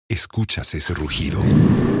¿Escuchas ese rugido?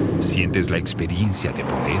 ¿Sientes la experiencia de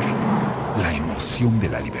poder? ¿La emoción de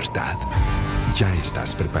la libertad? Ya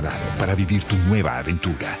estás preparado para vivir tu nueva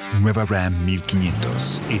aventura. Nueva Ram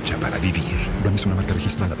 1500, hecha para vivir. Ram es una marca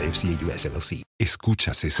registrada de FCA US LLC.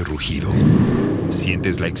 ¿Escuchas ese rugido?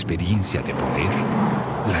 ¿Sientes la experiencia de poder?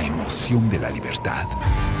 ¿La emoción de la libertad?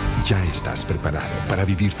 Ya estás preparado para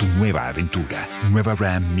vivir tu nueva aventura. Nueva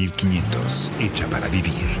Ram 1500, hecha para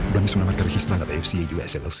vivir. Ram es una marca registrada de FCA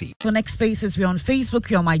US LLC. For next spaces, we're on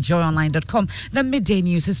Facebook, we're on myjoyonline.com. The Midday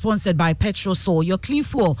News is sponsored by Petrol Sol, your clean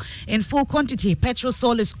fuel in full quantity. Petrol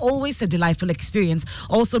Sol is always a delightful experience.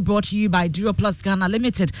 Also brought to you by Duroplus Ghana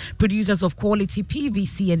Limited, producers of quality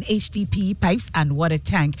PVC and HDPE pipes and water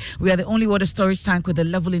tank. We are the only water storage tank with a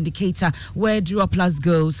level indicator. Where Duroplus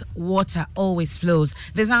goes, water always flows.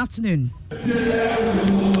 This afternoon.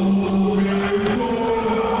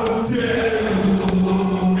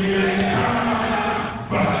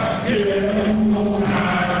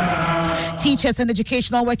 Teachers and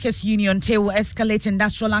Educational Workers Union will escalate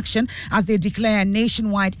industrial action as they declare a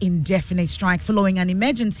nationwide indefinite strike following an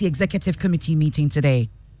emergency executive committee meeting today.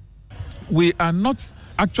 We are not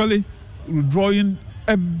actually withdrawing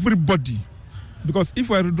everybody, because if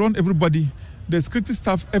we are withdrawing everybody, the security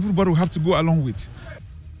staff, everybody will have to go along with.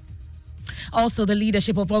 Also, the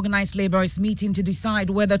leadership of organised labour is meeting to decide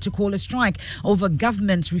whether to call a strike over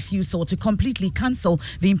government's refusal to completely cancel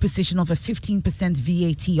the imposition of a 15%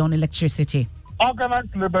 VAT on electricity.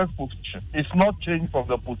 Organised labour's position is not changed from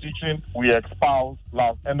the position we espoused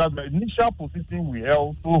last, and that the initial position we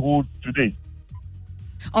held to hold today.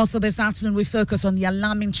 Also this afternoon, we focus on the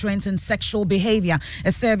alarming trends in sexual behavior.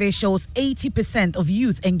 A survey shows 80% of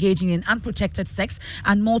youth engaging in unprotected sex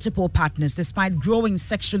and multiple partners, despite growing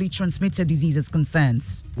sexually transmitted diseases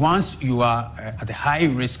concerns. Once you are at a high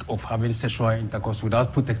risk of having sexual intercourse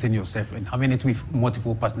without protecting yourself and having it with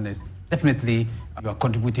multiple partners, definitely you are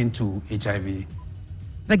contributing to HIV.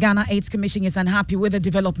 The Ghana AIDS Commission is unhappy with the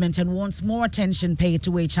development and wants more attention paid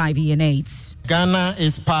to HIV and AIDS. Ghana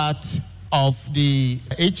is part of the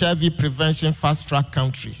HIV prevention fast-track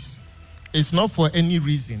countries. It's not for any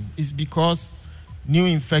reason. It's because new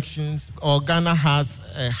infections, or Ghana has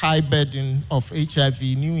a high burden of HIV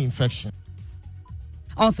new infection.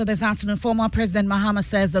 Also this afternoon, former President Mahama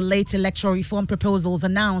says the late electoral reform proposals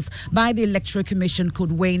announced by the Electoral Commission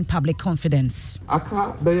could wane public confidence.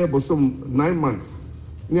 Aka beye bosom 9 months,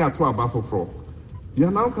 ni ato abafo fro. You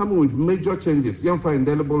are now coming with major changes. You find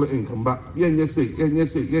indelible income, but you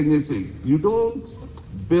don't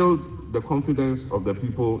build the confidence of the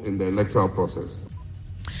people in the electoral process.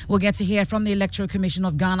 We'll get to hear from the Electoral Commission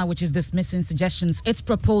of Ghana, which is dismissing suggestions. Its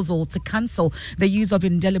proposal to cancel the use of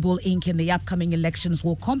indelible ink in the upcoming elections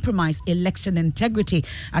will compromise election integrity,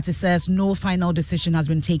 as it says no final decision has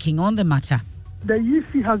been taken on the matter. The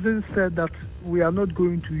EC hasn't said that we are not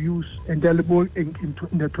going to use indelible ink in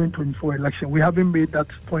the 2024 election. We haven't made that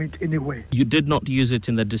point anyway. You did not use it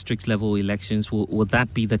in the district level elections. Will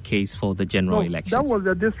that be the case for the general elections? That was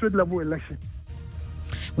the district level election.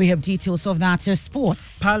 We have details of that.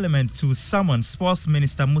 Sports. Parliament to summon Sports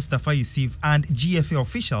Minister Mustafa Yusuf and GFA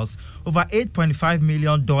officials over $8.5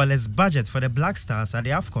 million budget for the Black Stars at the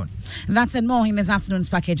AFCON. That's and more in this afternoon's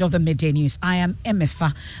package of the Midday News. I am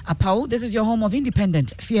Emefa Apau. This is your home of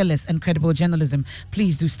independent, fearless and credible journalism.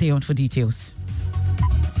 Please do stay on for details.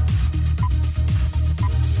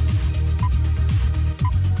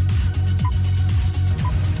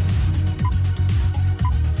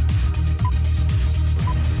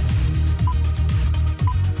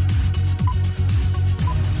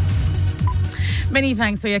 Many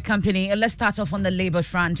thanks for your company. Let's start off on the labour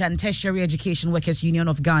front. And Tertiary Education Workers Union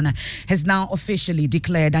of Ghana has now officially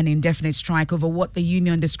declared an indefinite strike over what the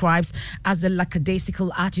union describes as the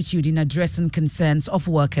lackadaisical attitude in addressing concerns of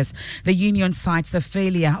workers. The union cites the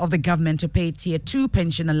failure of the government to pay Tier 2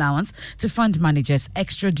 pension allowance to fund managers,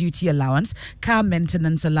 extra duty allowance, car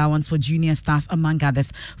maintenance allowance for junior staff, among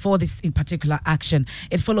others, for this in particular action.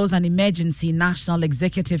 It follows an emergency National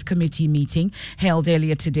Executive Committee meeting held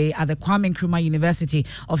earlier today at the Kwame Nkrumah University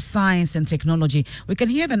of Science and Technology. We can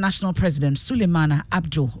hear the National President, Suleimana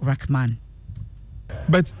Abdul Rahman.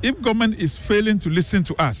 But if government is failing to listen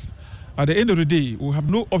to us, at the end of the day, we have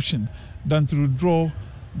no option than to withdraw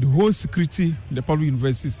the whole security in the public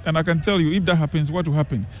universities. And I can tell you, if that happens, what will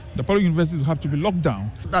happen? The public universities will have to be locked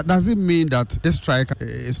down. That doesn't mean that this strike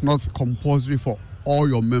is not compulsory for all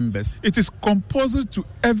your members. It is compulsory to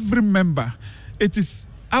every member. It is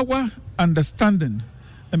our understanding.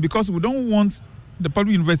 And because we don't want the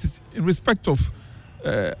public universities, in respect of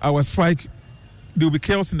our strike, there will be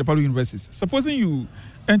chaos in the public universities. Supposing you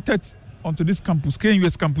entered onto this campus,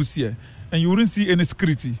 KNUS campus here, and you wouldn't see any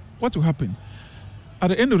security, what will happen? At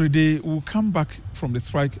the end of the day, we'll come back from the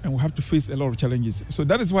strike and we'll have to face a lot of challenges. So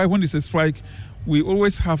that is why when it's a strike, we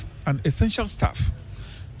always have an essential staff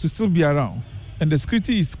to still be around. And the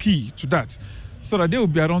security is key to that, so that they will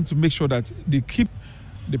be around to make sure that they keep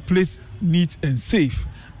the place neat and safe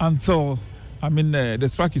until, the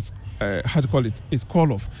strike is, is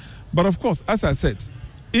called off. But of course, as I said,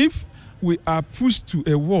 if we are pushed to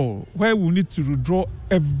a wall where we need to withdraw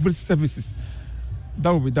every services, that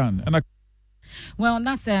will be done. And well,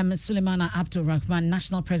 that's Suleimana Abdul Rahman,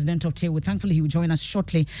 National President of TEWU. Thankfully, he will join us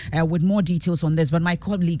shortly with more details on this. But my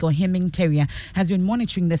colleague, Ohiming Teria, has been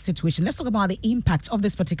monitoring the situation. Let's talk about the impact of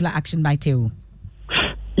this particular action by TEWU.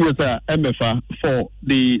 Yes, MFA, for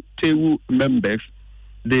the TEWU members,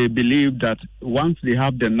 they believe that once they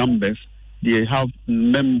have the numbers, they have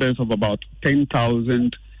members of about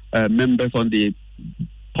 10,000 members on the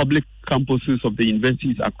public campuses of the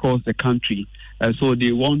universities across the country. So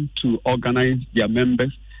they want to organize their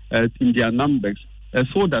members in their numbers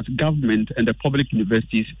so that government and the public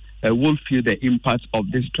universities will feel the impact of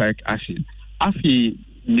this strike action. As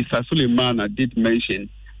Mr. Suleimana did mention,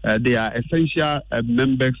 they are essential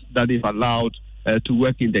members that is allowed to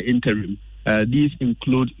work in the interim. These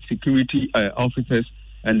include security officers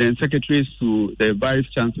and then secretaries to the vice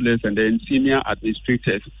chancellors and then senior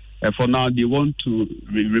administrators. For now, they want to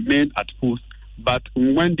remain at post, but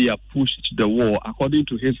when they are pushed to the wall, according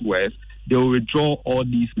to his words, they will withdraw all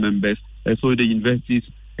these members so the universities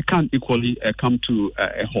can equally come to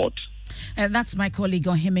a halt. That's my colleague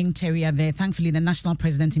Ohiming Teria there. Thankfully, the national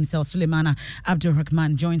president himself, Suleimana Abdul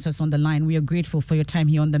Rahman, joins us on the line. We are grateful for your time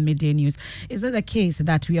here on the Midday News. Is it the case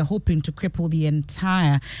that we are hoping to cripple the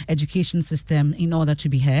entire education system in order to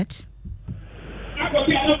be heard?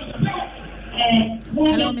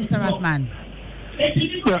 Hello, Mr. Rahman.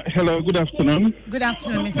 Yeah, hello, good afternoon. Good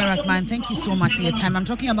afternoon, Mr. Rahman. Thank you so much for your time. I'm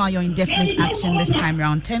talking about your indefinite action this time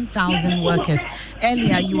around. 10,000 workers.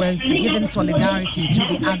 Earlier, you were giving solidarity to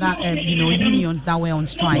the other, unions that were on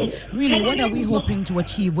strike. Really, what are we hoping to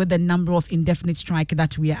achieve with the number of indefinite strike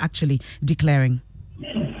that we are actually declaring?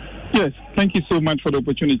 Yes, thank you so much for the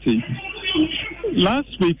opportunity. Last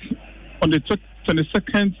week, on the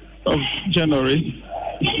 22nd of January,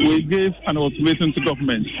 we gave an ultimatum to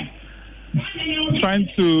government, trying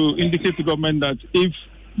to indicate to government that if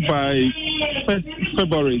by 1st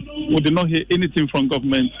February we did not hear anything from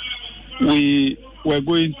government, we were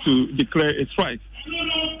going to declare a strike.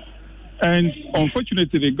 And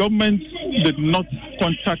unfortunately, the government did not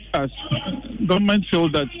contact us. Government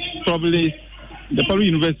felt that probably the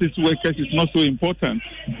public universities workers is not so important.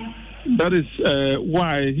 That is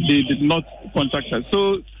why they did not contact us.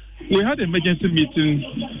 So we had an emergency meeting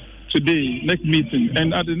today, next meeting,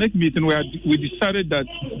 and at the next meeting we decided that,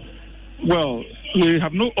 well, we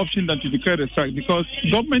have no option than to declare a strike because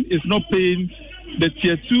government is not paying the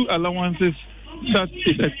tier 2 allowances that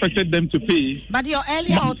is expected them to pay. But your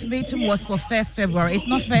earlier ultimatum was for 1st February. It's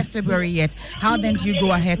not 1st February yet. How then do you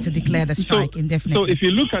go ahead to declare the strike indefinitely? So if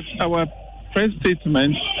you look at our press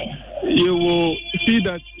statement, you will see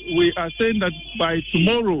that we are saying that by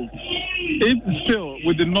tomorrow, if still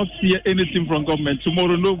we did not hear anything from government,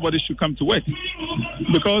 tomorrow nobody should come to work.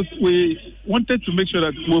 Because we wanted to make sure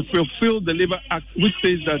that we fulfill the Labour Act, which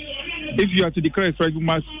says that if you are to declare a strike, you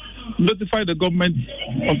must notify the government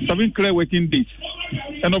of 7 clear working days.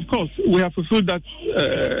 And of course, we have fulfilled that,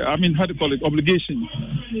 obligation.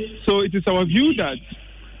 So it is our view that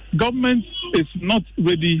government is not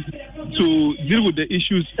ready to deal with the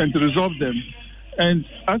issues and to resolve them. And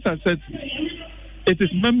as I said, it is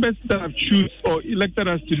members that have chosen or elected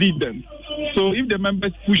us to lead them. So if the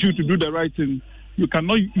members push you to do the right thing, you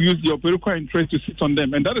cannot use your political interest to sit on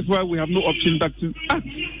them. And that is why we have no option but to act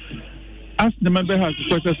as the member has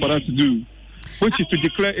requested for us to do, which is to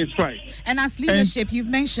declare a strike. And as leadership, you've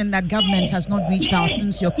mentioned that government has not reached out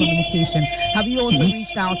since your communication. Have you also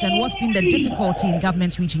reached out, and what's been the difficulty in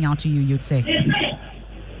government reaching out to you, you'd say?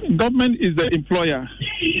 Government is the employer.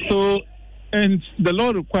 So, and the law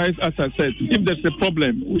requires, as I said, if there's a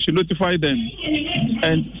problem, we should notify them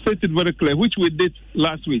and state it very clear, which we did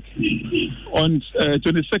last week on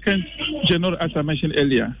 22nd January, as I mentioned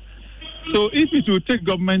earlier. So if it will take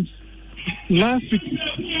government last week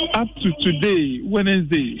up to today,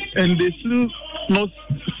 Wednesday, and they still not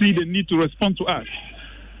see the need to respond to us,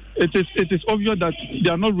 it is obvious that they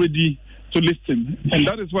are not ready to listen. And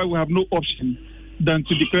that is why we have no option than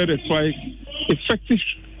to declare a strike effective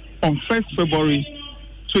on 1st February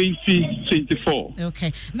 2024.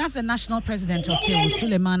 Okay, that's the national president of TEWU,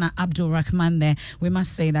 Suleimana Abdul Rahman there. We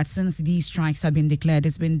must say that since these strikes have been declared,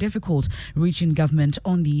 it's been difficult reaching government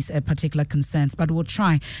on these particular concerns, but we'll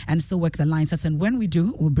try and still work the lines. And when we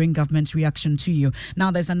do, we'll bring government's reaction to you.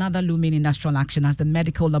 Now, there's another looming industrial action as the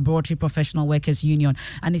Medical Laboratory Professional Workers Union,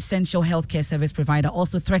 an essential healthcare service provider,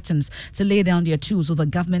 also threatens to lay down their tools over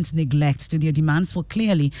government's neglect to their demands for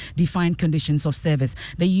clearly defined conditions of service.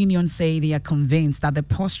 The union say they are convinced that the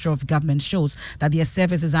posture of government shows that their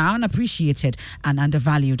services are unappreciated and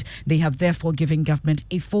undervalued. They have therefore given government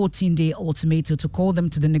a 14-day ultimatum to call them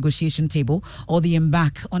to the negotiation table or they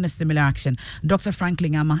embark on a similar action. Dr.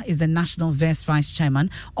 Franklin Ama is the National Vice Chairman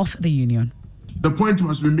of the union. The point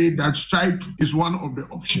must be made that strike is one of the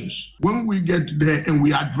options. When we get there and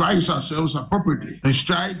we advise ourselves appropriately, and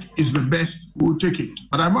strike is the best, we'll take it.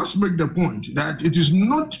 But I must make the point that it is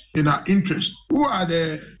not in our interest. Who are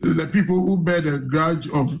the people who bear the grudge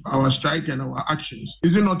of our strike and our actions?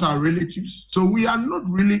 Is it not our relatives? So we are not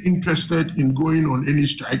really interested in going on any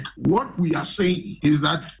strike. What we are saying is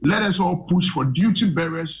that let us all push for duty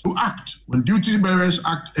bearers to act. When duty bearers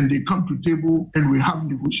act and they come to table and we have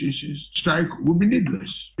negotiations, strike will be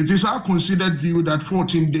needless. It is our considered view that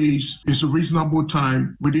 14 days is a reasonable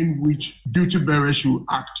time within which duty bearers should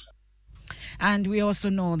act. And we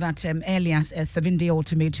also know that earlier a 7-day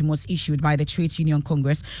ultimatum was issued by the Trade Union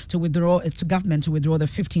Congress to government to withdraw the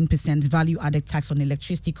 15% value-added tax on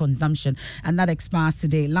electricity consumption, and that expires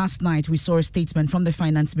today. Last night, we saw a statement from the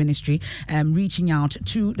Finance Ministry reaching out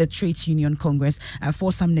to the Trade Union Congress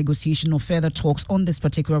for some negotiation or further talks on this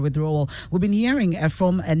particular withdrawal. We've been hearing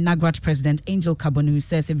from NAGRAT President Angel Kabonu, who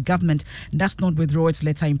says if government does not withdraw its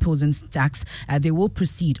letter imposing tax, they will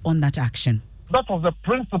proceed on that action. That was the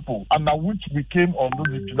principle under which we came on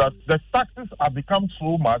this issue, that the taxes have become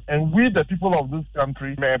so much, and we, the people of this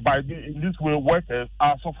country, in this way, workers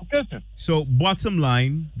are suffocated. So, bottom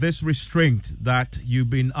line, this restraint that you've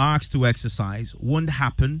been asked to exercise won't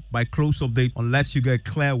happen by close of date unless you get a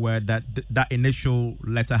clear word that that initial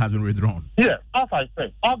letter has been withdrawn. Yeah, as I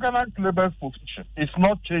said, organized labor's position is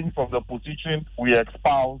not changed from the position we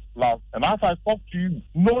espoused last. And as I talk to you,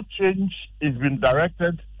 no change is being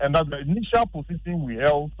directed, and that the initial position we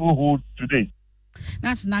held to hold today.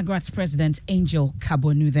 That's NAGRAT's President Angel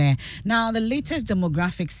Kabonu there. Now, the latest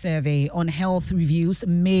demographic survey on health reviews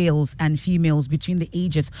males and females between the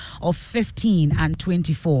ages of 15 and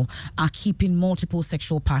 24 are keeping multiple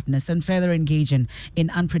sexual partners and further engaging in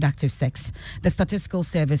unproductive sex. The statistical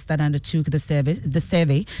service that undertook the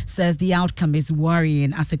survey says the outcome is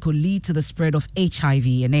worrying as it could lead to the spread of HIV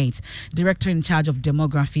and AIDS. Director in charge of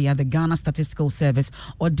demography at the Ghana Statistical Service,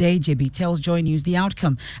 Odejebi, tells Joy News the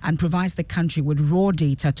outcome and provides the country with raw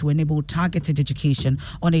data to enable targeted education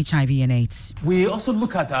on HIV and AIDS. We also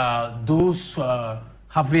look at those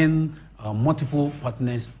having multiple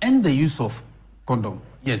partners and the use of condom.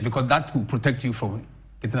 Yes, because that will protect you from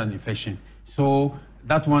getting an infection. So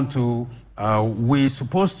that one too, we're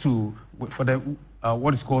supposed to, for the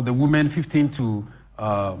what is called the women 15 to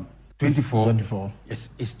 24. Yes,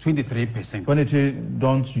 it's 23%. 23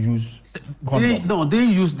 don't use condom. They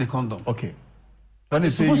use the condom. Okay.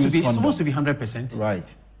 It's supposed to be 100%. Right.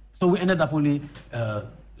 So we ended up only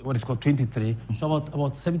what is called 23. So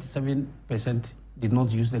about 77% did not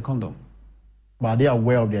use the condom. But are they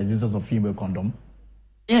aware of the existence of female condom?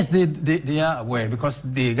 Yes, they are aware because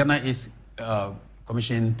the Ghana AIDS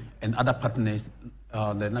Commission and other partners,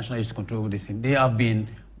 the National AIDS Control, this thing, they have been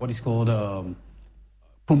what is called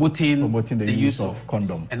promoting the use of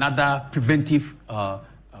condom. Another preventive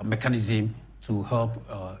mechanism to help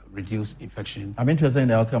reduce infection. I'm interested in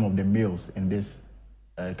the outcome of the males in this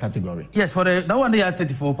category. Yes, for that one they are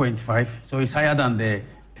 34.5, so it's higher than the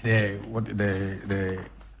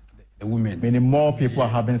women. Meaning more people are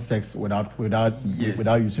having sex without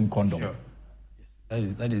using condom. Sure.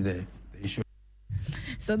 Yes, that is the issue.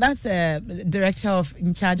 So that's director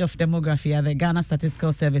in charge of demography at the Ghana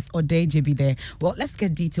Statistical Service, Odejebi there. Well, let's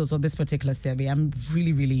get details of this particular survey. I'm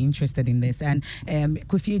really, really interested in this. And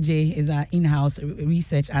Kofi J is our in-house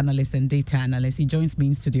research analyst and data analyst. He joins me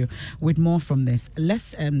in studio with more from this.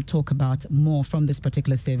 Let's talk about more from this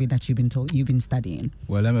particular survey that you've been studying.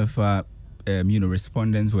 Well, MFA,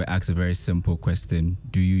 respondents were asked a very simple question: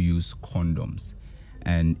 do you use condoms?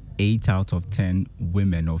 And 8 out of 10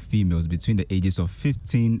 women or females between the ages of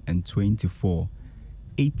 15 and 24,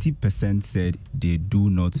 80% said they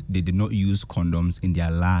did not use condoms in their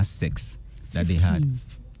last sex that they had,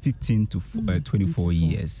 15 to 24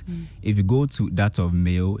 years. If you go to that of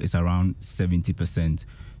male, it's around 70%.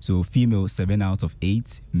 So female, 7 out of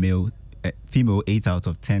 8, male female 8 out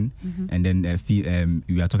of 10, and then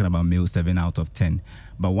we are talking about male 7 out of 10.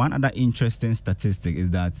 But one other interesting statistic is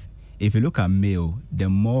that if you look at male, the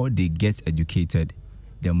more they get educated,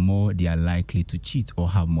 the more they are likely to cheat or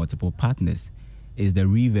have multiple partners. Is the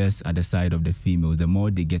reverse at the side of the females. The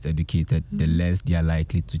more they get educated, the less they are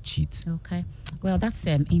likely to cheat. Okay. Well, that's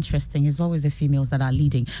interesting. It's always the females that are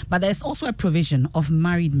leading. But there's also a provision of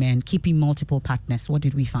married men keeping multiple partners. What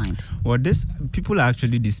did we find? Well, people are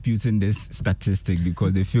actually disputing this statistic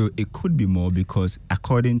because they feel it could be more, because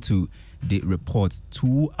according to the report,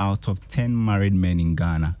 2 out of 10 married men in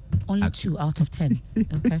Ghana. Only 2 out of 10.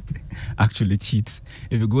 Okay. Actually cheats.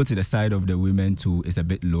 If you go to the side of the women, 2 is a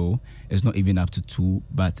bit low. It's not even up to 2,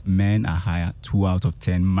 but men are higher. 2 out of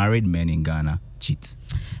 10 married men in Ghana cheat.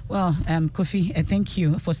 Well, Kofi, thank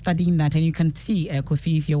you for studying that. And you can see,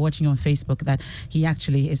 Kofi, if you're watching on Facebook, that he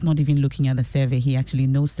actually is not even looking at the survey. He actually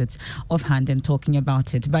knows it offhand and talking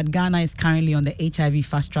about it. But Ghana is currently on the HIV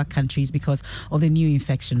fast-track countries because of the new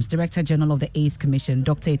infections. Director General of the AIDS Commission,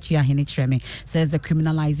 Dr. Etua Henitreme, says the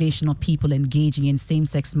criminalization of people engaging in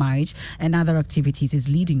same-sex marriage and other activities is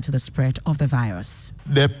leading to the spread of the virus.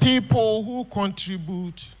 The people who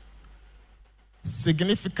contribute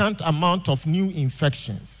significant amount of new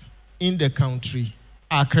infections in the country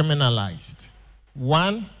are criminalized.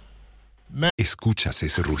 One, ¿Escuchas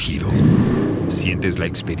ese rugido? ¿Sientes la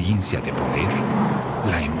experiencia de poder?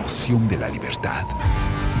 ¿La emoción de la libertad?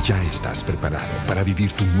 Ya estás preparado para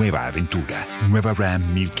vivir tu nueva aventura. Nueva Ram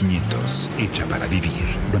 1500, hecha para vivir.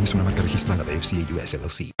 Ram es una marca registrada de FCA US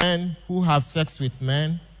LLC. Men who have sex with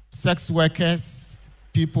men, sex workers,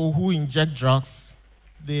 people who inject drugs,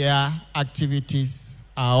 their activities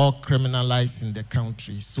are all criminalized in the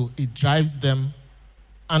country. So it drives them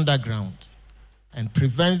underground and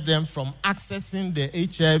prevents them from accessing the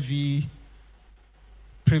HIV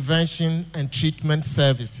prevention and treatment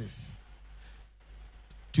services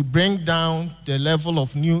to bring down the level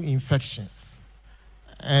of new infections.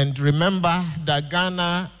 And remember that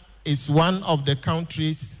Ghana is one of the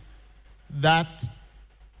countries that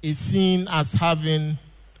is seen as having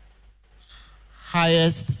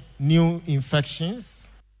highest new infections.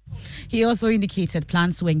 He also indicated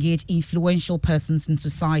plans to engage influential persons in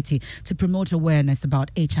society to promote awareness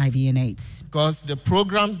about HIV and AIDS. Because the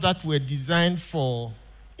programs that were designed for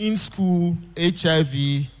in-school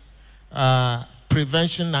HIV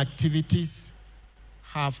prevention activities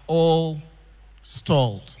have all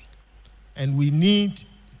stalled, and we need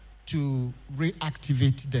to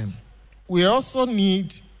reactivate them. We also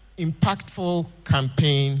need impactful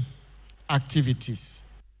campaign activities.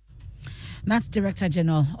 That's Director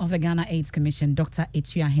General of the Ghana AIDS Commission, Dr.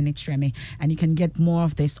 Etua Henitreme. And you can get more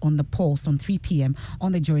of this on the Pulse on 3 p.m.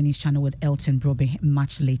 on the Joy News channel with Elton Brobe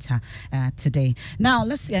much later today. Now,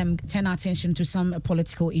 let's turn our attention to some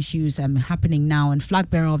political issues happening now. And flag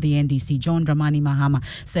bearer of the NDC, John Dramani Mahama,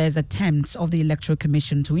 says attempts of the Electoral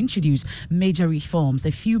Commission to introduce major reforms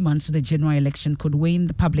a few months to the general election could wane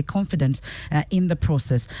the public confidence in the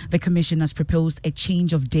process. The Commission has proposed a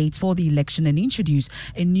change of dates for the election and introduce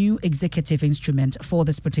a new executive instrument for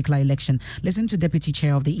this particular election. Listen to Deputy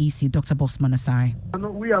Chair of the EC, Dr. Bosman Asare.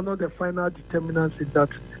 We are not the final determinants in that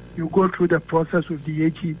you go through the process with the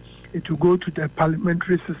AG. It will go to the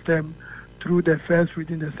parliamentary system through the first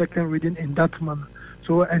reading, the second reading in that manner.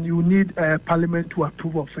 So, and you need Parliament to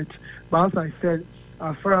approve of it. But as I said,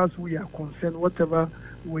 as far as we are concerned, whatever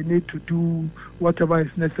we need to do, whatever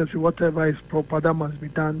is necessary, whatever is proper, that must be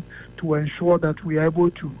done to ensure that we are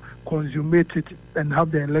able to consummate it and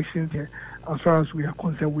have the elections here. As far as we are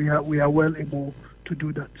concerned, we are well able to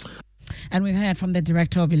do that. And we've heard from the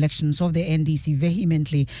Director of Elections of the NDC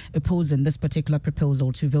vehemently opposing this particular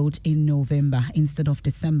proposal to vote in November instead of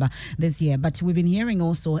December this year. But we've been hearing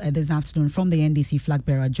also this afternoon from the NDC flag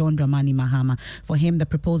bearer, John Dramani Mahama. For him, the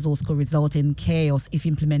proposals could result in chaos if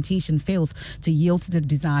implementation fails to yield the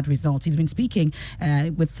desired results. He's been speaking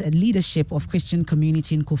with leadership of Christian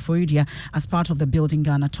community in Koforidua as part of the Building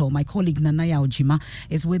Ghana tour. My colleague Nanaya Ojima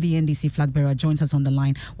is with the NDC flag bearer, joins us on the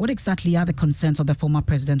line. What exactly are the concerns of the former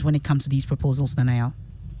president when it comes to these proposals, Nanaya?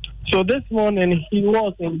 So this morning he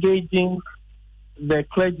was engaging the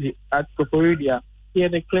clergy at Koforidua. Here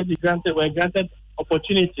the clergy were granted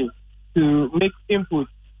opportunity to make input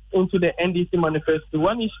into the NDC manifesto.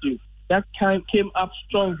 One issue that came up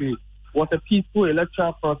strongly was a peaceful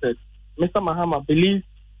electoral process. Mr. Mahama believes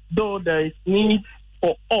though there is need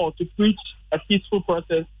for all to preach a peaceful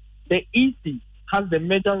process, the EC has the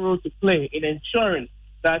major role to play in ensuring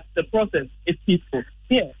that the process is peaceful.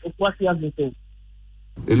 Here is what he has been saying.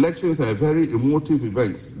 Elections are very emotive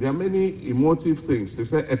events. There are many emotive things. They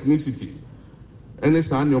say ethnicity. And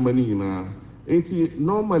it's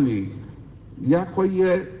normally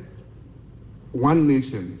yakoye one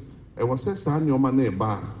nation e was say sa nyoma na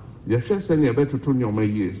eba ye hwe se ne ebe tutu nyoma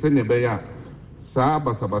yie se ne be ya sa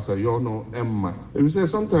basabasa yo no emma if you say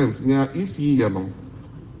sometimes nya isi ye no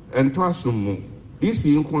ento asum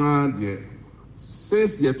isi nkwa de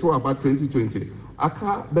since year to about 2020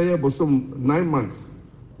 aka be ye bosom 9 months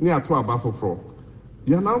near to about for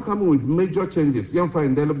you are now coming with major changes. You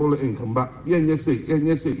find indelible income, but yes,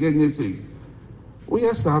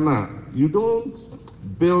 Sana, you don't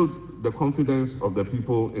build the confidence of the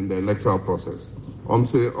people in the electoral process.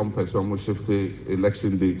 Say person shift the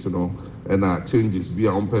election date, and changes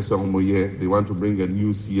via person they want to bring a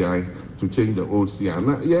new CI to change the old CI.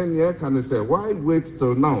 Yeah, can I say why wait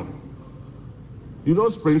till now? You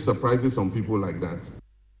don't spring surprises on people like that.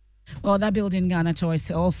 Well, that building Ghana toys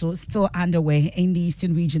also still underway in the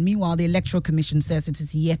Eastern region. Meanwhile, the Electoral Commission says it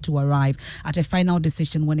is yet to arrive at a final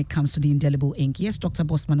decision when it comes to the indelible ink. Yes, Dr.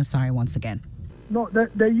 Bosman Asare once again. No, the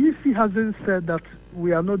EC hasn't said that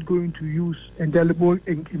we are not going to use indelible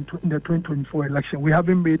ink in the 2024 election. We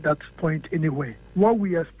haven't made that point anyway. What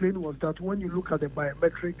we explained was that when you look at the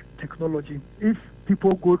biometric technology, if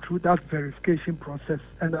people go through that verification process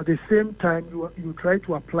and at the same time you try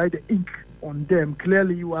to apply the ink on them,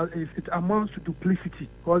 clearly it amounts to duplicity.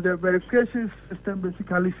 Because the verification system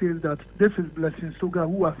basically says that this is Blessing Soga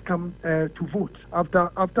who has come to vote.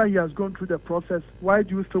 After he has gone through the process, why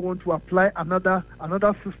do you still want to apply another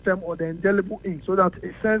system or the indelible ink so that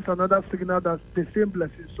it sends another signal that the same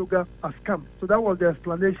Blessing Soga has come? So that was the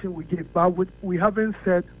explanation we gave. But we haven't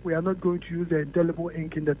said we are not going to use the indelible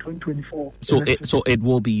ink in the 2024 election. So it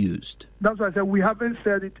will be used. That's why I said we haven't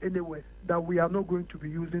said it anyway, that we are not going to be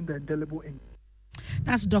using the indelible ink.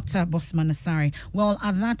 That's Dr. Bosman Asare. Well,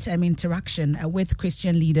 at that interaction with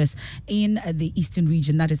Christian leaders in the Eastern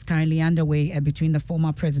region that is currently underway between the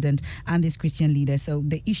former president and these Christian leaders. So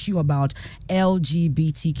the issue about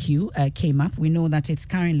LGBTQ came up. We know that it's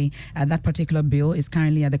currently, that particular bill is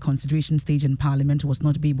currently at the consideration stage in Parliament, was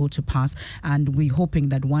not able to pass. And we're hoping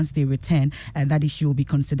that once they return, that issue will be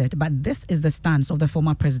considered. But this is the stance of the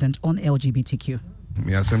former president on LGBTQ.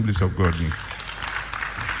 The Assemblies of God.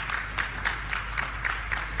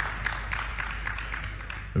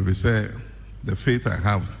 If we say the faith I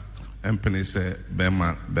have, Empany say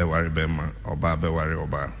Bema, Bewari Bema, Oba, Bewari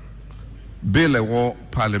Oba. Bill a war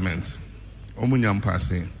parliament, Omunyam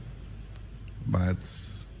passing, but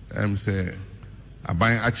say a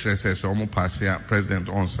buying actress says Omu passing president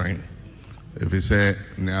on sign. If we say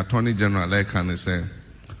the attorney general like can say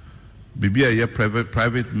Bibi a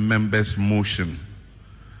private members motion.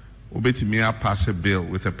 Obetimi pass a bill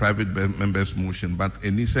with a private members motion, but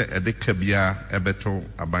Enisa Edekabia Ebeto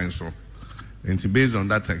Abanso. And based on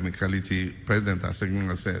that technicality, President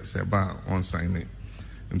Asegna said Seba on signing.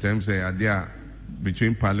 In terms of the idea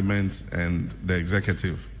between Parliament and the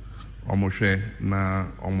executive, Omoshe na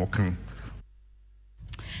Omokan.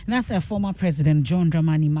 That's former President John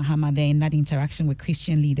Dramani Mahama there in that interaction with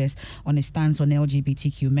Christian leaders on his stance on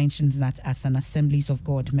LGBTQ, mentions that as an Assemblies of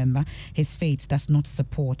God member, his faith does not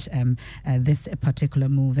support this particular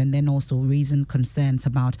move, and then also raising concerns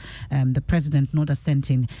about the president not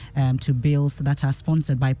assenting to bills that are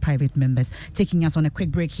sponsored by private members. Taking us on a quick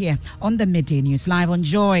break here on the Midday News, live on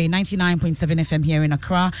Joy 99.7 FM here in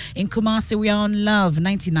Accra. In Kumasi, we are on Love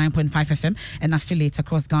 99.5 FM and affiliates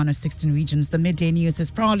across Ghana's 16 regions. The Midday News is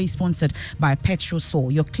proudly sponsored by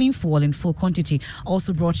Petrosol, your clean fuel in full quantity.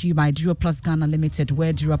 Also brought to you by Dura Plus Ghana Limited,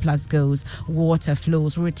 where Dura Plus goes, water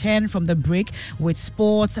flows. We return from the break with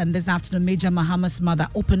sports, and this afternoon, Major Mahama's mother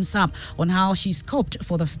opens up on how she's coped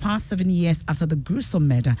for the past 7 years after the gruesome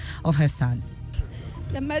murder of her son.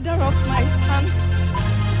 The murder of my son.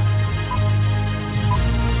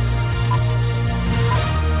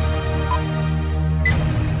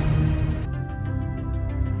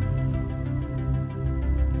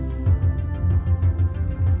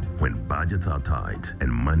 When budgets are tight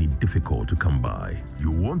and money difficult to come by,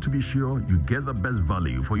 you want to be sure you get the best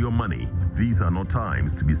value for your money. These are not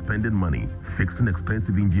times to be spending money fixing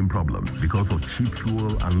expensive engine problems because of cheap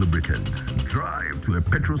fuel and lubricants. Drive to a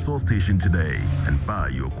Petrosol station today and buy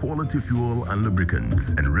your quality fuel and lubricants,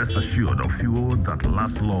 and rest assured of fuel that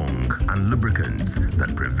lasts long and lubricants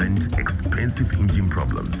that prevent expensive engine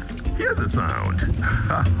problems. Hear the sound.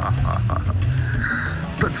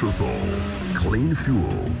 Petrosol, clean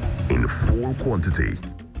fuel in full quantity.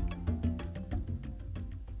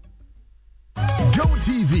 Go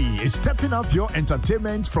team! GoTV is stepping up your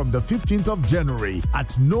entertainment from the 15th of January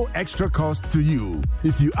at no extra cost to you.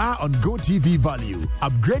 If you are on GoTV Value,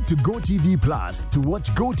 upgrade to GoTV Plus to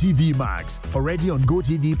watch GoTV Max. Already on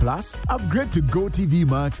GoTV Plus? Upgrade to GoTV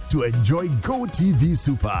Max to enjoy GoTV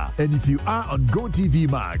Super. And if you are on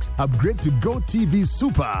GoTV Max, upgrade to GoTV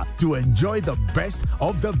Super to enjoy the best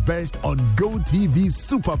of the best on GoTV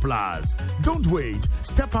Super Plus. Don't wait.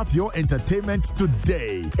 Step up your entertainment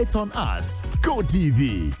today. It's on us.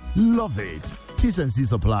 GoTV. Love it.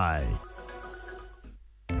 T&Cs apply.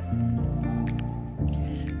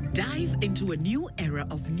 Dive into a new era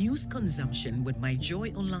of news consumption with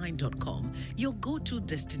myjoyonline.com, your go-to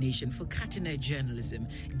destination for cutting-edge journalism,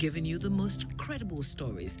 giving you the most credible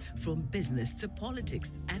stories from business to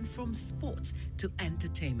politics and from sports to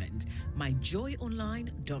entertainment.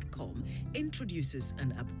 Myjoyonline.com introduces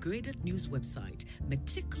an upgraded news website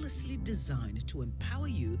meticulously designed to empower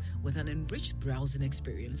you with an enriched browsing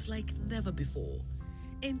experience like never before.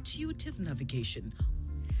 Intuitive navigation.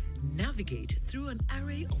 Navigate through an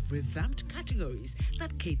array of revamped categories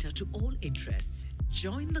that cater to all interests.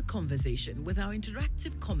 Join the conversation with our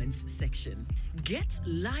interactive comments section. Get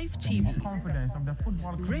live TV, confidence of the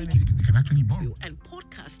football radio, you can actually borrow, and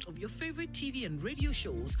podcast of your favorite TV and radio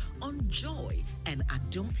shows on Joy and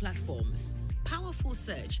Adom platforms. Powerful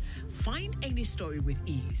search. Find any story with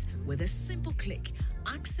ease with a simple click.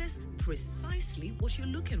 Access precisely what you're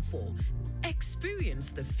looking for.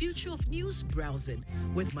 Experience the future of news browsing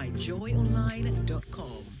with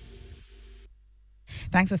myjoyonline.com.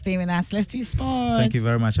 Thanks for staying with us. Let's do sports. Thank you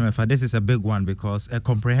very much, MFA. This is a big one because a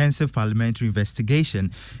comprehensive parliamentary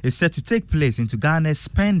investigation is set to take place into Ghana's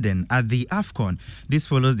spending at the AFCON. This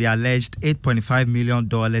follows the alleged $8.5 million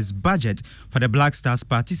budget for the Black Stars'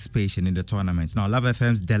 participation in the tournament. Now, Love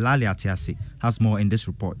FM's Delali Atiasi has more in this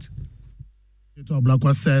report.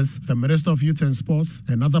 Oblakwa says the Minister of Youth and Sports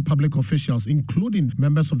and other public officials, including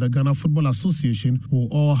members of the Ghana Football Association, will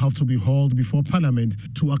all have to be hauled before Parliament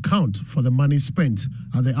to account for the money spent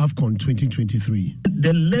at the AFCON 2023.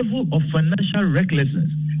 The level of financial recklessness.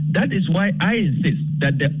 That is why I insist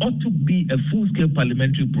that there ought to be a full-scale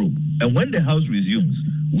parliamentary probe. And when the House resumes,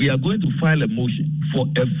 we are going to file a motion for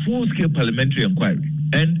a full-scale parliamentary inquiry.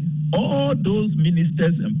 And all those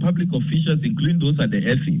ministers and public officials, including those at the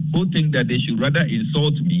FA, who think that they should rather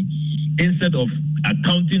insult me instead of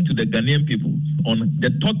accounting to the Ghanaian people on the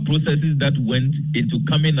thought processes that went into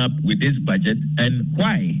coming up with this budget and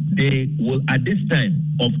why they will, at this time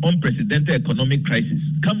of unprecedented economic crisis,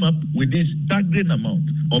 come up with this staggering amount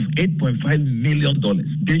of $8.5 million.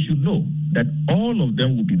 They should know that all of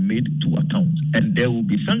them will be made to account and there will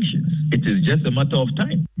be sanctions. It is just a matter of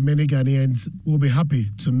time. Many Ghanaians will be happy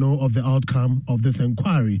to know of the outcome of this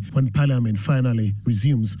inquiry when Parliament finally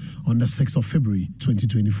resumes on the 6th of February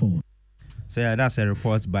 2024. So yeah, that's a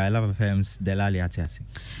report by Love FM's Delali Atiasi.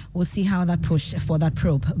 We'll see how that push for that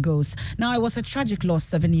probe goes. Now, it was a tragic loss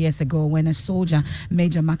 7 years ago when a soldier,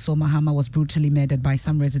 Major Maxwell Mahama, was brutally murdered by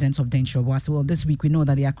some residents of Denshire. Well, this week we know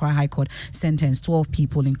that the Accra High Court sentenced 12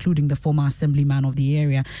 people, including the former assemblyman of the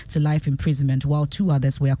area, to life imprisonment, while 2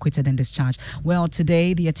 others were acquitted and discharged. Well,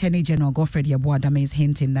 today, the Attorney General, Godfred Yeboah-Dame, is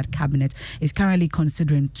hinting that Cabinet is currently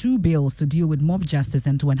considering 2 bills to deal with mob justice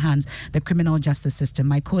and to enhance the criminal justice system.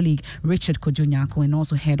 My colleague, Richard Kojonyako, and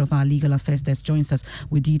also head of our legal affairs desk, joins us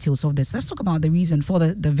with details of this. Let's talk about the reason for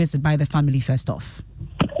the visit by the family first off.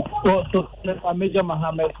 Well, so Major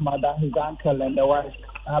Mohammed's mother, his uncle, and the wife,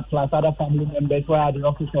 plus other family members, were at the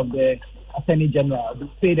office of the Attorney General. They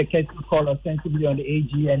say the case call ostensibly on the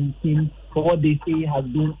AG, and it seems, for what they say, has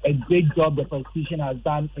been a great job the prosecution has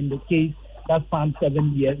done in the case that spanned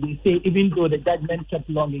 7 years. They say even though the judgment kept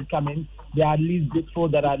long in coming, they are at least grateful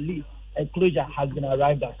that at least a closure has been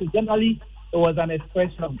arrived at. So generally, it was an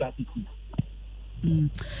expression of gratitude.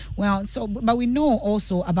 Well, but we know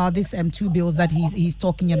also about these 2 bills that he's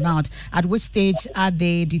talking about. At which stage are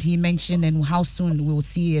they? Did he mention, and how soon we will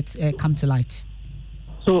see it come to light?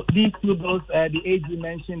 So these 2 bills, the AG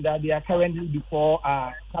mentioned that they are currently before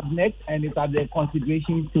Cabinet and it's at the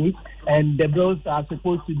consideration stage. And the bills are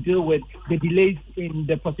supposed to deal with the delays in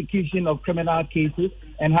the prosecution of criminal cases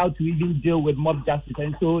and how to even deal with mob justice.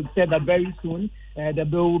 And so it said that very soon the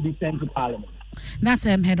bill will be sent to Parliament. That's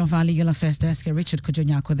head of our legal affairs desk, Richard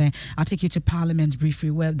Kojonyako there. I'll take you to Parliament briefly,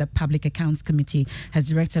 where the Public Accounts Committee has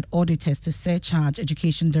directed auditors to surcharge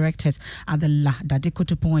education directors at the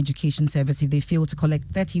Dadekotopon Education Service if they fail to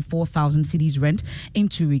collect 34,000 cedis rent in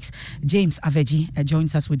 2 weeks. James Aveji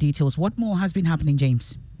joins us with details. What more has been happening,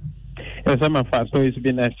 James? Yes, I'm afraid. So it's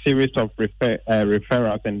been a series of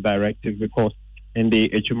referrals and directives, because in the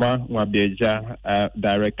Echuma Mwabieja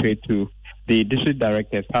directorate to the district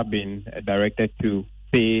directors have been directed to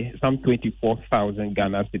pay some 24,000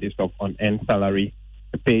 Ghana cedis of unearned salary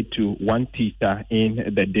paid to one teacher in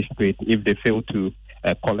the district if they fail to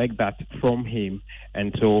collect that from him.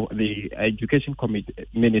 And so the Education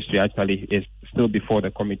Ministry actually is still before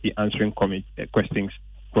the committee answering questions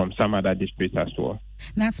from some other districts as well.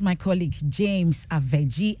 That's my colleague James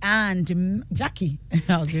Aveji and Jackie.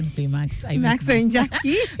 I was going to say Max. Max and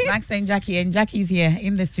Jackie. Max and Jackie. And Jackie's here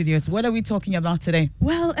in the studios. What are we talking about today?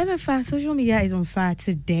 Well, MFR, social media is on fire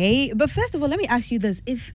today. But first of all, let me ask you this.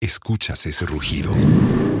 ¿Escuchas ese rugido?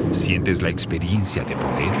 ¿Sientes la experiencia de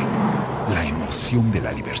poder? ¿La emoción de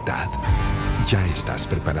la libertad? Ya estás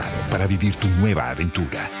preparado para vivir tu nueva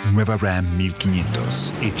aventura. Nueva Ram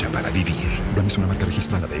 1500, hecha para vivir. Ram es una marca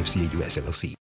registrada de FCA US LLC.